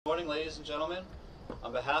morning, ladies and gentlemen.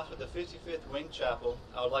 On behalf of the 55th Wing Chapel,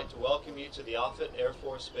 I would like to welcome you to the Offutt Air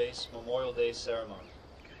Force Base Memorial Day ceremony.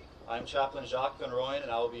 I'm Chaplain Jacques Van Rooyen,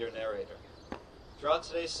 and I will be your narrator. Throughout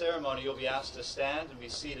today's ceremony, you'll be asked to stand and be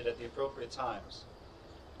seated at the appropriate times.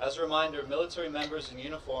 As a reminder, military members in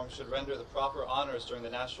uniform should render the proper honors during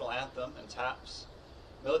the national anthem and taps.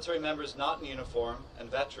 Military members not in uniform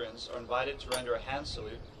and veterans are invited to render a hand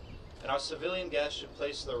salute, and our civilian guests should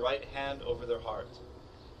place their right hand over their heart.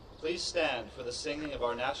 Please stand for the singing of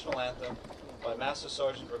our national anthem by Master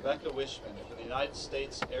Sergeant Rebecca Wishman for the United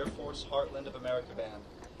States Air Force Heartland of America Band,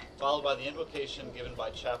 followed by the invocation given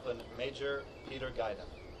by Chaplain Major Peter Gaida.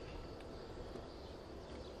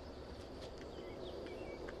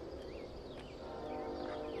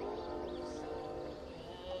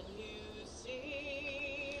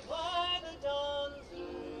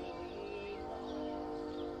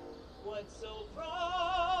 So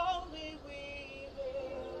proudly we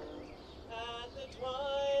hailed at the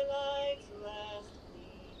twilight's last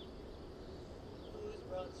gleam, whose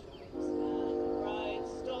broad streams and bright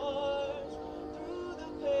stars through the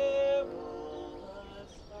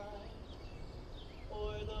perilous fight,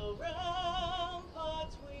 o'er the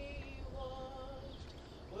ramparts we watched,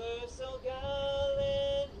 were so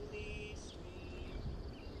gallantly streamed,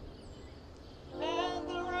 and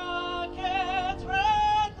the rockets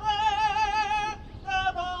red glare,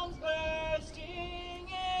 the bombs bursting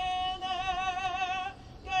in air,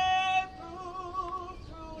 gave proof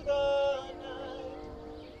through the night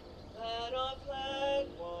that our flag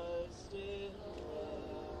was still there.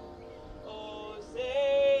 Oh,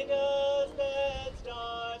 say does that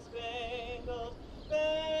star-spangled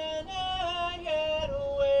banner yet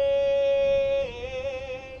wave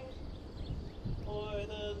o'er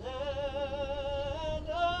the land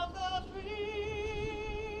of the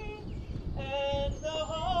free and the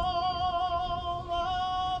home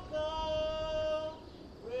of the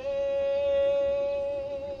brave.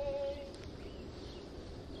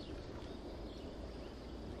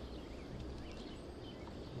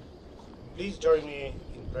 Please join me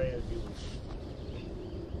in prayer, viewers.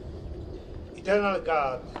 Eternal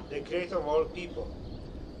God, the creator of all people,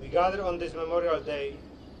 we gather on this Memorial Day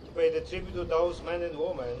to pay the tribute to those men and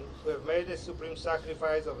women who have made the supreme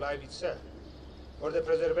sacrifice of life itself for the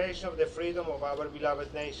preservation of the freedom of our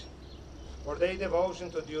beloved nation, for their devotion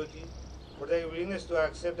to duty, for their willingness to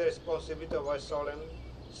accept the responsibility of our solemn,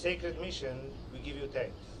 sacred mission. We give you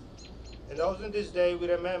thanks. And also in this day we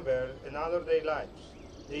remember and honor their lives,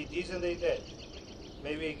 their deeds and their dead.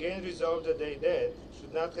 May we again resolve that their death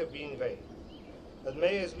should not have been in vain. But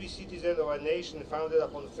may, as we citizens of a nation founded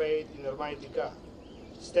upon faith in Almighty God,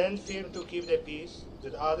 stand firm to keep the peace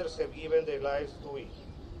that others have given their lives to win.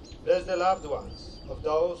 Bless the loved ones of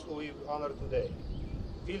those who we honor today.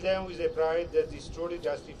 Fill them with the pride that is truly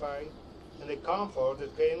justified and the comfort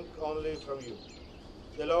that came only from you.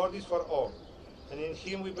 The Lord is for all, and in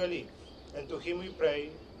Him we believe, and to Him we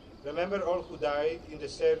pray. Remember all who died in the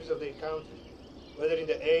service of their country, whether in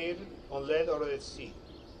the air, on land, or at sea.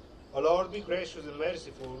 O Lord, be gracious and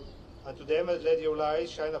merciful unto them, and let your light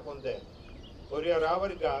shine upon them. For you are our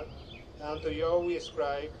God, and unto you we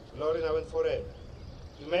ascribe glory now and forever.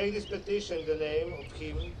 We make this petition in the name of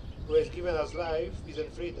Him who has given us life, peace,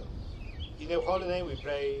 and freedom. In your holy name we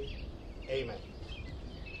pray. Amen.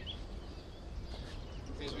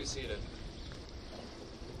 Please be seated.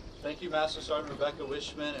 Thank you, Master Sergeant Rebecca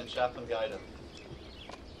Wishman and Chaplain Gaida.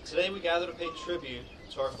 Today we gather to pay tribute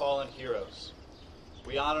to our fallen heroes.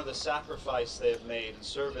 We honor the sacrifice they have made in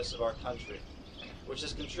service of our country, which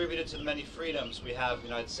has contributed to the many freedoms we have in the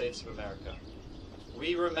United States of America.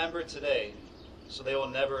 We remember today, so they will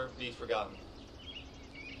never be forgotten.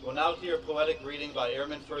 We'll now hear a poetic reading by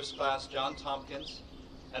Airman First Class John Tompkins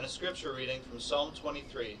and a scripture reading from Psalm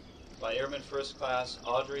 23 by Airman First Class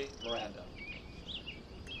Audrey Miranda.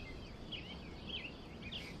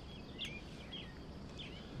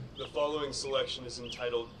 The following selection is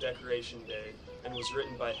entitled Decoration Day and was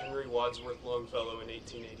written by Henry Wadsworth Longfellow in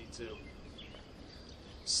 1882.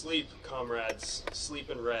 Sleep, comrades, sleep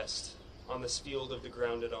and rest on this field of the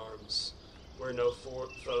grounded arms, where no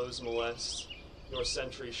foes molest, nor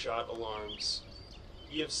sentry shot alarms.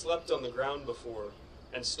 Ye have slept on the ground before,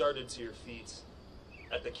 and started to your feet,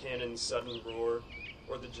 at the cannon's sudden roar,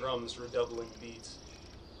 or the drum's redoubling beat.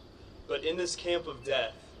 But in this camp of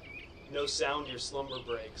death, no sound your slumber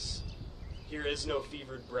breaks. Here is no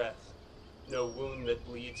fevered breath, no wound that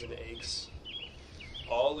bleeds and aches.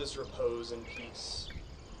 All is repose and peace.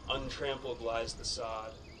 Untrampled lies the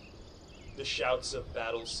sod. The shouts of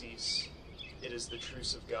battle cease. It is the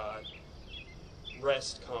truce of God.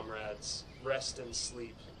 Rest, comrades, rest and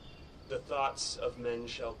sleep. the thoughts of men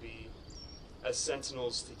shall be, as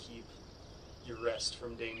sentinels to keep your rest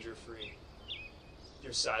from danger free.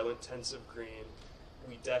 Your silent tents of green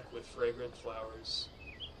we deck with fragrant flowers.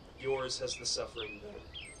 Yours has the suffering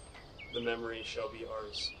been, the memory shall be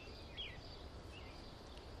ours.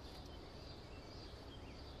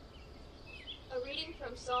 A reading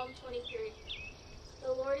from Psalm 23.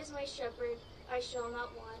 The Lord is my shepherd, I shall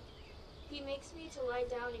not want. He makes me to lie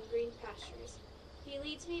down in green pastures. He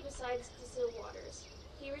leads me beside the still waters.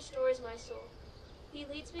 He restores my soul. He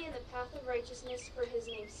leads me in the path of righteousness for his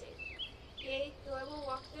name's sake. Yea, though I will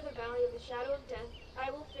walk through the valley of the shadow of death,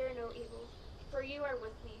 I will fear no evil, for you are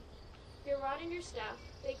with me. Your rod and your staff,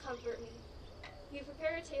 they comfort me. You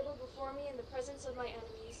prepare a table before me in the presence of my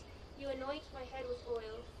enemies. You anoint my head with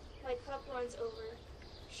oil. My cup runs over.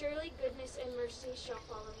 Surely goodness and mercy shall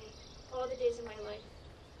follow me all the days of my life,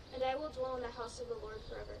 and I will dwell in the house of the Lord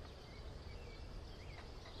forever.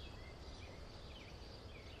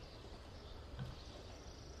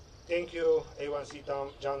 Thank you, A1C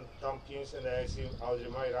John Tompkins and AIC Audrey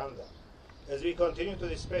Miranda. As we continue to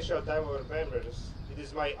this special time of remembrance, it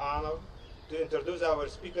is my honor to introduce our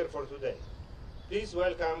speaker for today. Please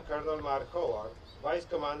welcome Colonel Mark Howard, Vice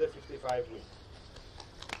Commander 55 Wing.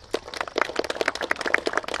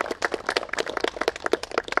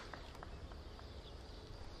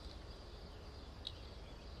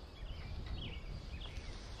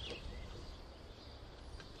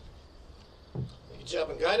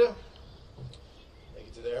 Chaplain Gaida. Thank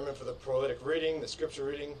you to the airmen for the prolific reading, the scripture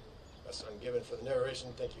reading. Master Given for the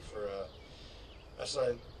narration. Thank you for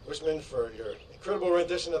Master Wishman for your incredible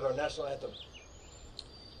rendition of our national anthem.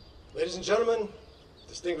 Ladies and gentlemen,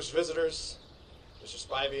 distinguished visitors, Mr.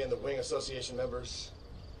 Spivey and the Wing Association members,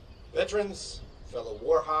 veterans, fellow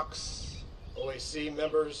Warhawks, OAC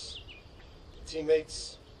members,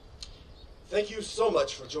 teammates, thank you so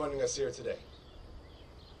much for joining us here today.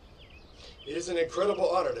 It is an incredible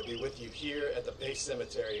honor to be with you here at the Base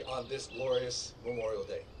Cemetery on this glorious Memorial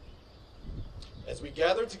Day. As we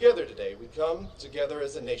gather together today, we come together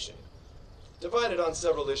as a nation, divided on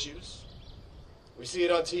several issues. We see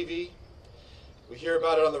it on TV, we hear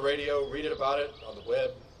about it on the radio, read it about it on the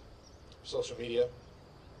web, social media.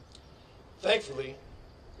 Thankfully,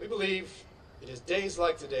 we believe it is days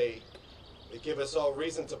like today that give us all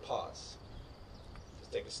reason to pause,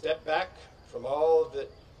 to take a step back from all of the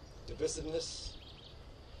divisiveness,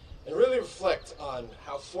 and really reflect on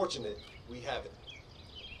how fortunate we have it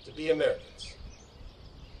to be Americans.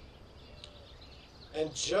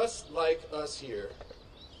 And just like us here,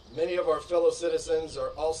 many of our fellow citizens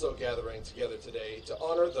are also gathering together today to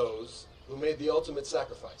honor those who made the ultimate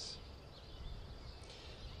sacrifice.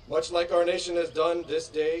 Much like our nation has done this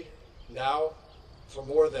day now for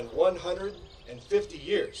more than 150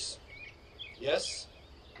 years. Yes,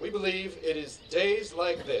 we believe it is days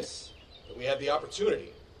like this that we have the opportunity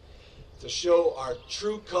to show our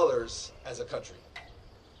true colors as a country.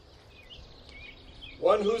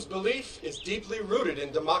 One whose belief is deeply rooted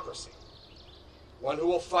in democracy. One who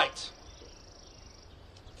will fight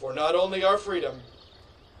for not only our freedom,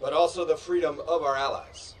 but also the freedom of our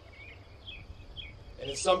allies. And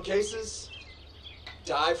in some cases,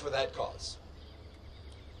 die for that cause.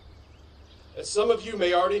 As some of you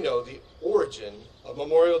may already know, the origin of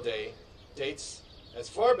Memorial Day dates as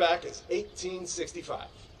far back as 1865,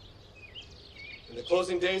 in the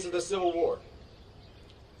closing days of the Civil War.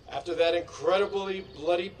 After that incredibly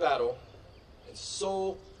bloody battle and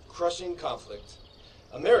soul-crushing conflict,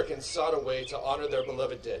 Americans sought a way to honor their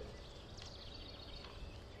beloved dead.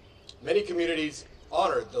 Many communities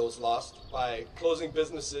honored those lost by closing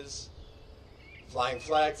businesses, flying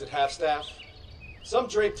flags at half-staff. Some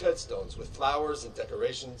draped headstones with flowers and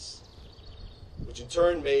decorations, which in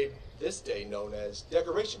turn made this day known as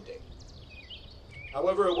Decoration Day.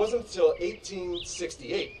 However, it wasn't until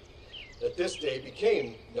 1868 that this day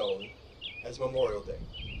became known as Memorial Day,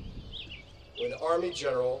 when Army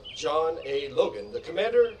General John A. Logan, the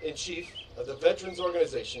Commander-in-Chief of the Veterans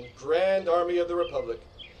Organization, Grand Army of the Republic,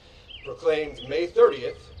 proclaimed May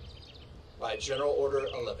 30th by General Order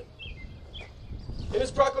 11. In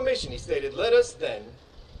his proclamation, he stated, "Let us then,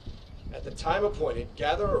 at the time appointed,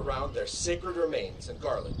 gather around their sacred remains and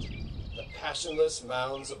garland, the passionless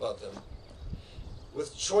mounds above them,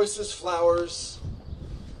 with choicest flowers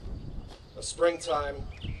of springtime,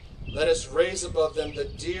 let us raise above them the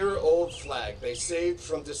dear old flag they saved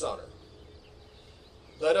from dishonor.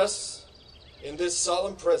 Let us, in this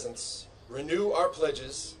solemn presence, renew our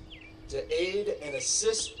pledges to aid and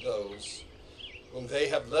assist those whom they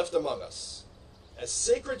have left among us, as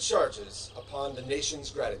sacred charges upon the nation's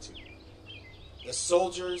gratitude, the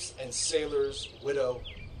soldiers' and sailors' widow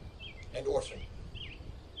and orphan.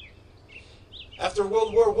 After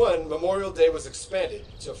World War I, Memorial Day was expanded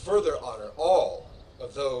to further honor all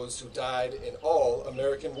of those who died in all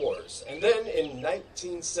American wars. And then in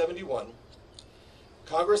 1971,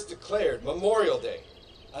 Congress declared Memorial Day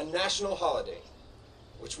a national holiday,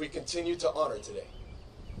 which we continue to honor today.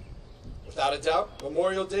 Without a doubt,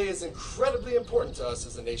 Memorial Day is incredibly important to us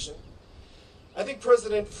as a nation. I think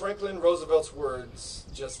President Franklin Roosevelt's words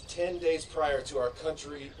just 10 days prior to our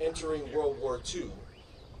country entering World War II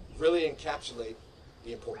really encapsulate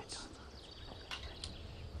the importance.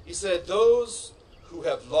 He said, "Those who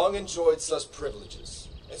have long enjoyed such privileges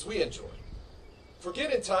as we enjoy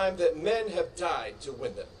forget in time that men have died to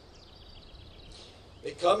win them.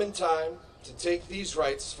 They come in time to take these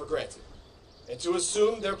rights for granted and to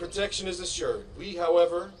assume their protection is assured. We,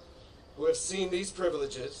 however, who have seen these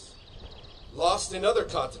privileges lost in other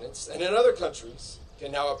continents and in other countries,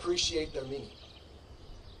 can now appreciate their meaning.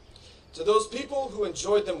 To those people who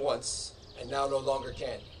enjoyed them once and now no longer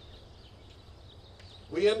can,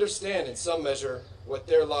 we understand in some measure what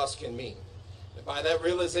their loss can mean. And by that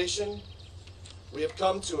realization, we have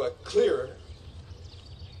come to a clearer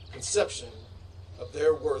conception of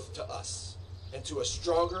their worth to us and to a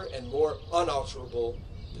stronger and more unalterable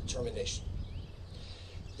determination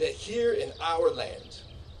that here in our land,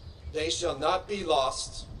 they shall not be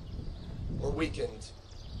lost or weakened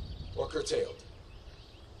or curtailed.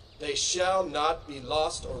 They shall not be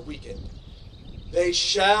lost or weakened. They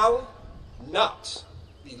shall not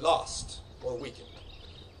be lost or weakened.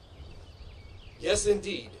 Yes,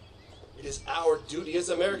 indeed, it is our duty as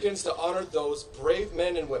Americans to honor those brave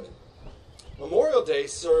men and women. Memorial Day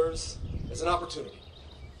serves as an opportunity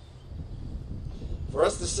for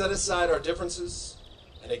us to set aside our differences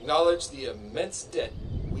and acknowledge the immense debt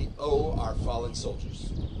we owe our fallen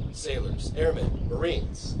soldiers, sailors, airmen,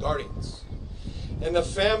 Marines, Guardians, and the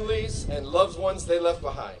families and loved ones they left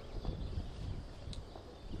behind,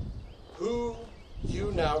 who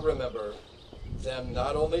you now remember them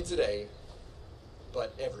not only today,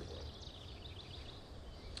 but every day.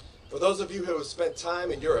 For those of you who have spent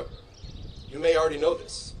time in Europe, you may already know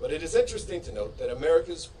this, but it is interesting to note that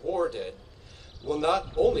America's war dead will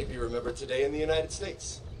not only be remembered today in the United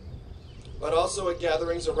States, but also at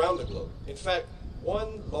gatherings around the globe. In fact,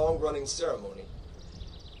 one long-running ceremony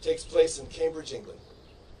takes place in Cambridge, England.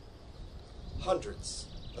 Hundreds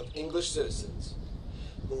of English citizens,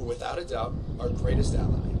 who are without a doubt our greatest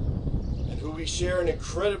ally, and who we share an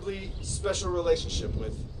incredibly special relationship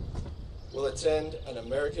with, will attend an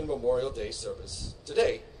American Memorial Day service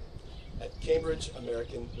today at Cambridge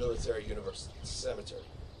American Military University Cemetery.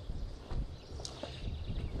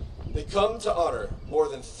 They come to honor more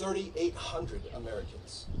than 3,800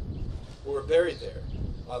 Americans who were buried there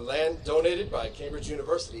on land donated by Cambridge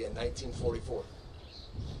University in 1944.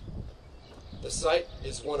 The site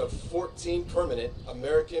is one of 14 permanent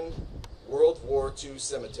American World War II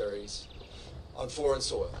cemeteries on foreign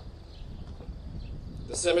soil.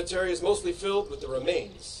 The cemetery is mostly filled with the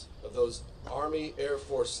remains of those Army Air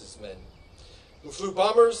Forces men who flew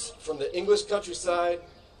bombers from the English countryside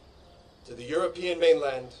to the European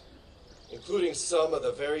mainland, including some of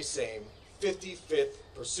the very same 55th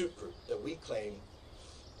Pursuit Group that we claim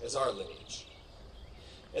as our lineage.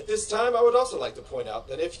 At this time, I would also like to point out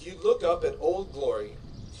that if you look up at Old Glory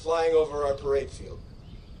flying over our parade field,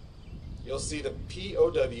 you'll see the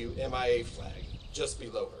POW MIA flag just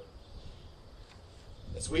below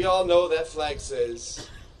her. As we all know, that flag says,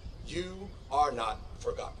 "You are not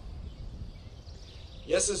forgotten."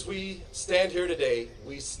 Yes, as we stand here today,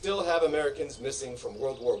 we still have Americans missing from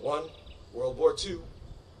World War I, World War II,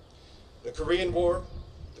 the Korean War,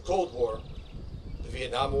 the Cold War, the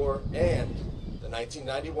Vietnam War, and the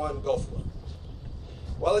 1991 Gulf War.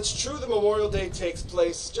 While it's true that Memorial Day takes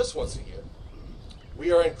place just once a year,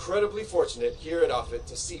 we are incredibly fortunate here at Offutt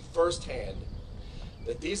to see firsthand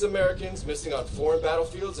that these Americans missing on foreign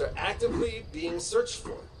battlefields are actively being searched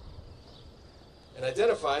for and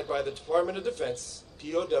identified by the Department of Defense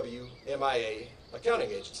POW MIA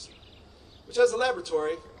accounting agency, which has a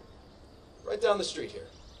laboratory right down the street here.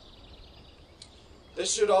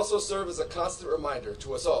 This should also serve as a constant reminder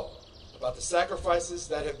to us all about the sacrifices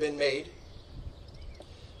that have been made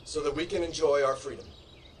so that we can enjoy our freedom.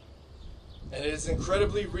 And it is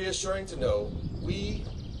incredibly reassuring to know we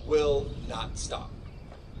will not stop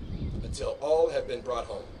until all have been brought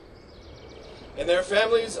home and their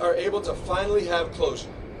families are able to finally have closure.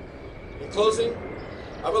 In closing,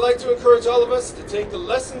 I would like to encourage all of us to take the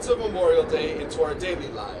lessons of Memorial Day into our daily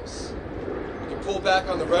lives. We can pull back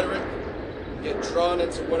on the rhetoric and get drawn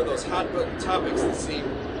into one of those hot-button topics that seem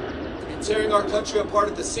to be tearing our country apart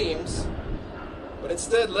at the seams, But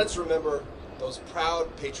instead, let's remember those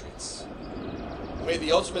proud patriots who made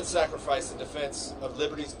the ultimate sacrifice in defense of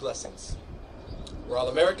liberty's blessings. We're all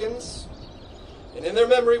Americans, and in their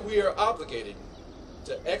memory, we are obligated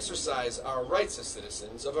to exercise our rights as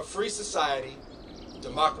citizens of a free society,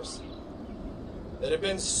 democracy, that have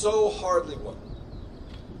been so hardly won.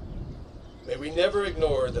 May we never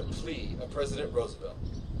ignore the plea of President Roosevelt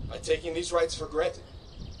by taking these rights for granted,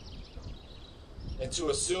 and to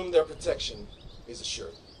assume their protection is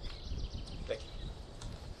assured. Thank you.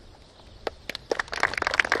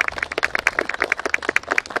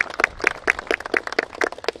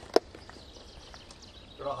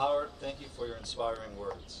 Colonel Howard, thank you for your inspiring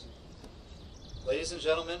words. Ladies and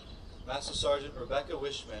gentlemen, Master Sergeant Rebecca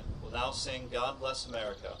Wishman will now sing God Bless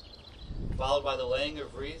America, followed by the laying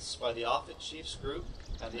of wreaths by the Offutt Chiefs Group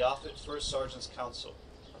and the Offutt First Sergeants Council.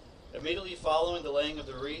 Immediately following the laying of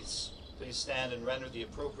the wreaths, please stand and render the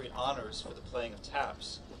appropriate honors for the playing of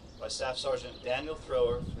taps by Staff Sergeant Daniel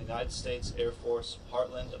Thrower from the United States Air Force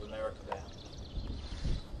Heartland of America Band.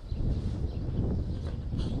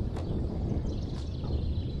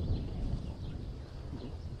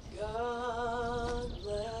 God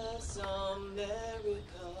bless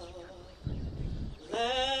America,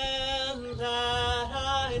 land that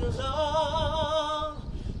I love.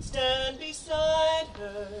 Stand beside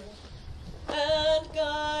her and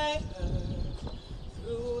guide her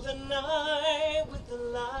through the night with the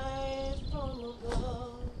light from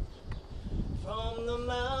above. From the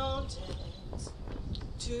mountains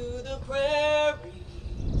to the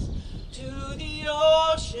prairies to the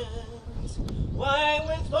oceans, white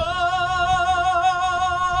with foam.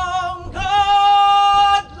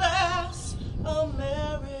 God bless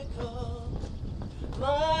America,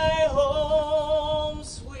 my home,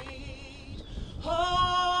 sweet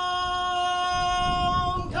home.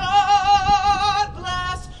 God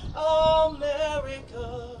bless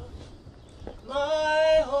America,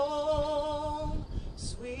 my home,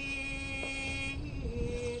 sweet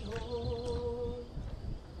home.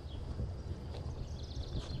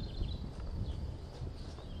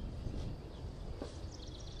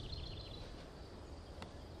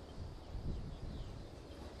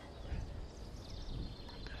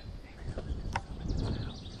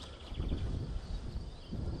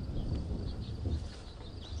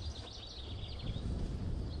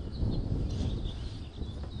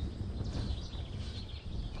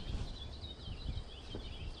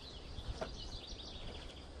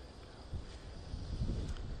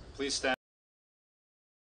 Please stand.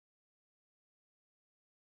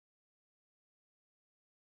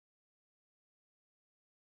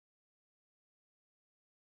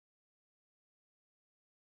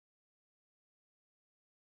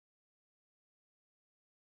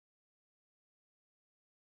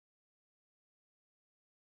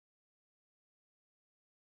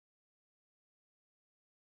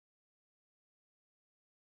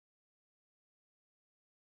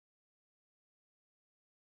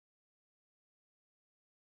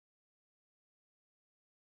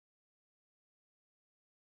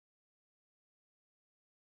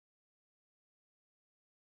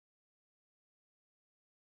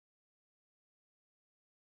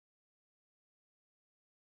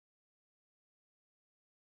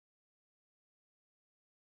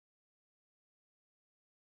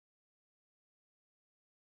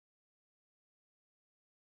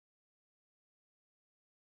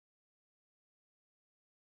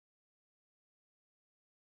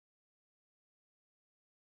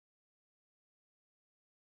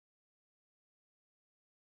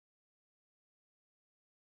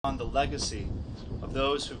 On the legacy of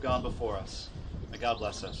those who've gone before us. May God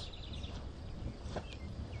bless us.